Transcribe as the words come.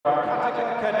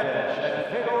Katica, Kedves, and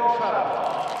Fedor, Sharonov.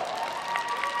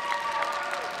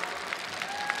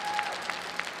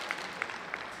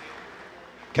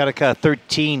 Katica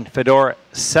 13, Fedor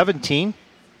 17.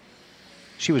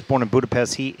 She was born in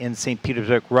Budapest, he in St.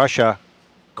 Petersburg, Russia,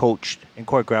 coached and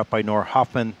choreographed by Nora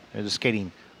Hoffman. There's a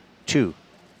skating 2,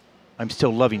 I'm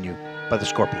Still Loving You by the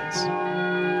Scorpions.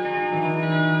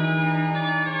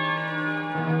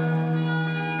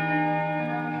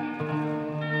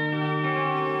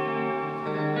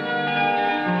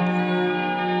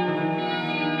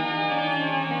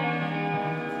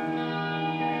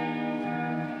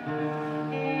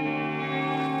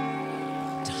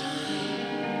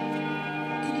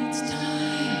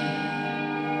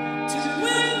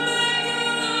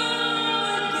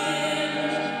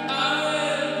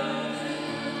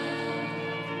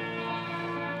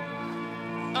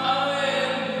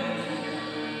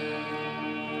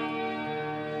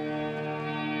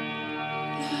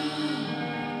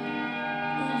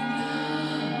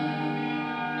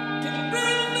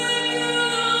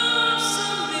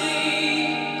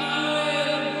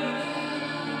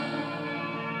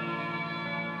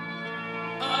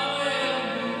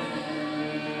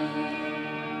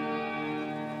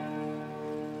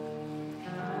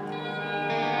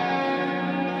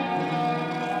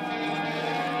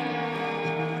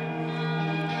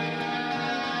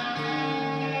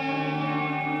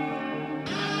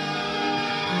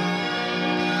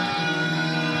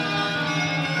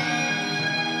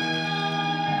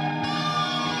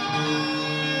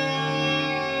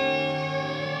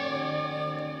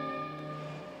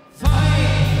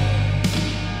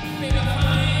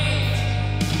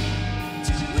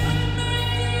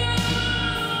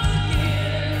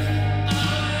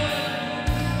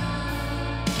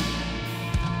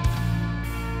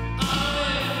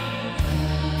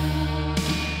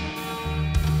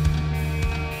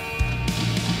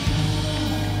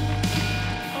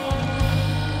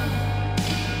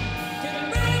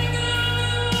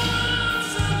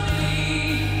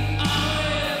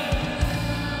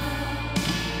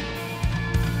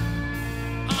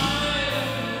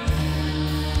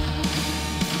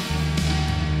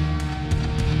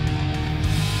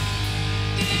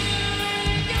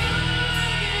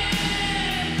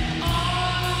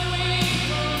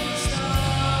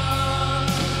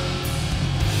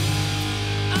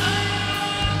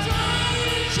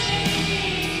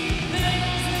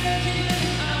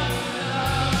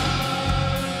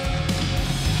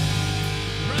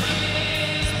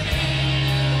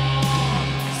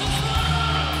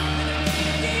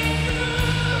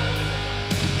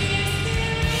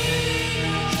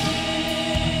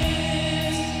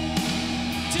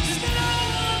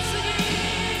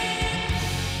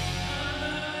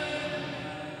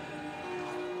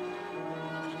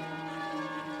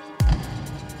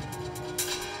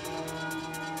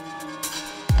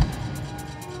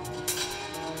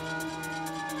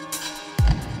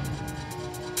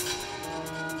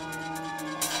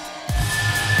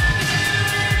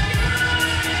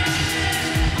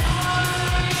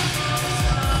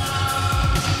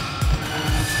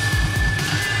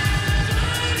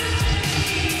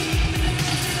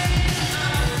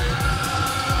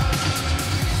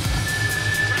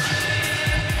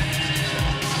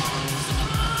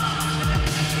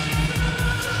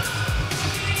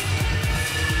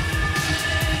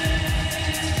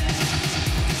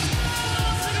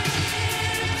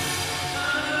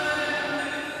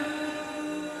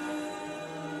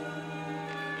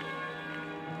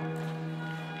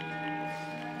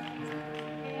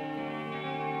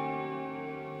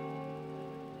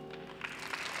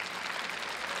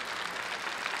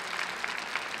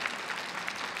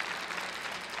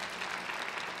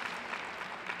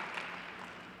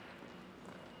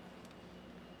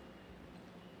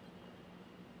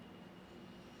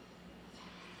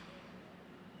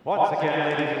 Once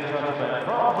again, ladies and gentlemen,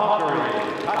 from Hungary,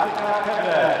 Katica,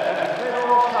 Kedves, and Fedor,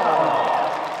 Sharonov.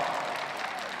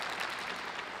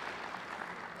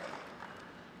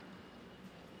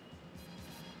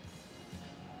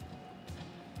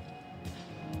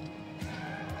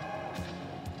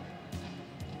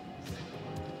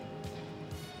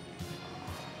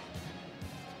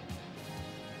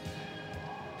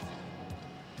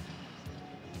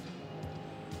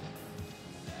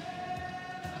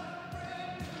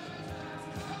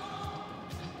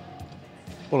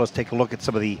 Well, let's take a look at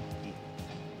some of the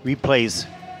replays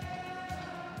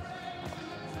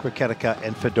for Katica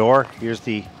and Fedor. Here's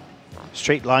the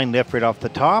straight line lift right off the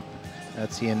top.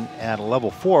 That's in at a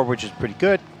level 4, which is pretty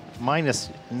good. Minus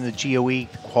in the GOE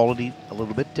quality a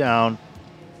little bit down.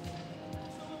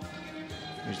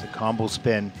 Here's the combo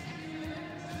spin.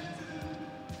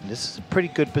 And this is a pretty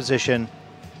good position.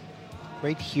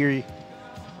 Right here, you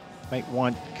might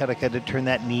want Katica to turn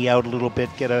that knee out a little bit,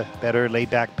 get a better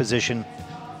laid-back position.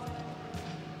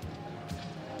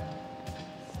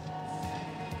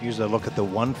 Here's a look at the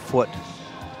 1 foot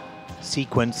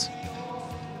sequence.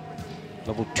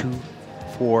 Level 2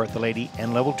 for the lady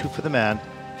and level 2 for the man.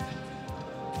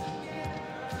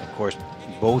 Of course,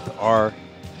 both are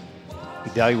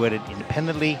evaluated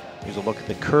independently. Here's a look at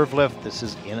the curve lift. This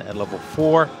is in at level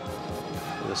 4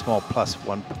 with a small plus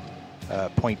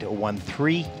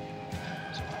 1.13.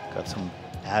 So got some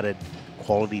added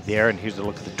quality there. And here's a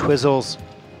look at the twizzles.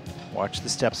 Watch the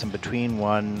steps in between.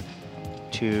 1,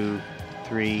 2,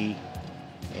 3,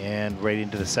 and right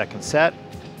into the second set.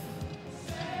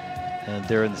 And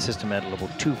they're in the system at level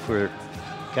 2 for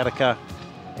Katica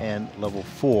and level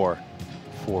 4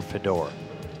 for Fedor.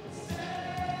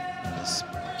 And this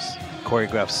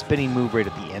choreographed spinning move right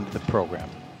at the end of the program.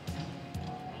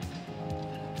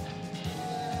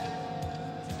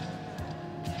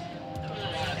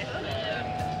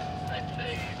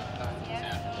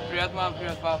 Привет, мам,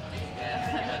 привет, пап.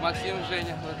 Максим,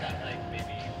 Женя.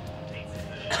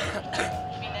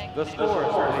 The scores,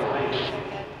 please.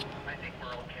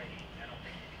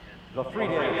 The free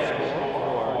dance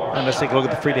score. And let's take a look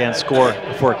at the free dance score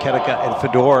for Katica and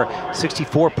Fedor,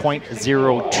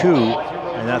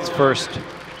 64.02, and that's first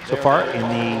so far in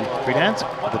the free dance,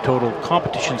 with a total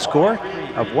competition score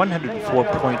of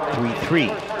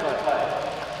 104.33.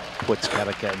 Puts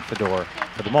Katica and Fedor,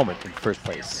 for the moment, in first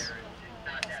place.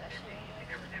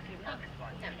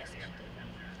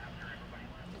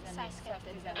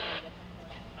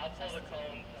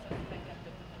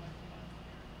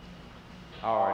 All right.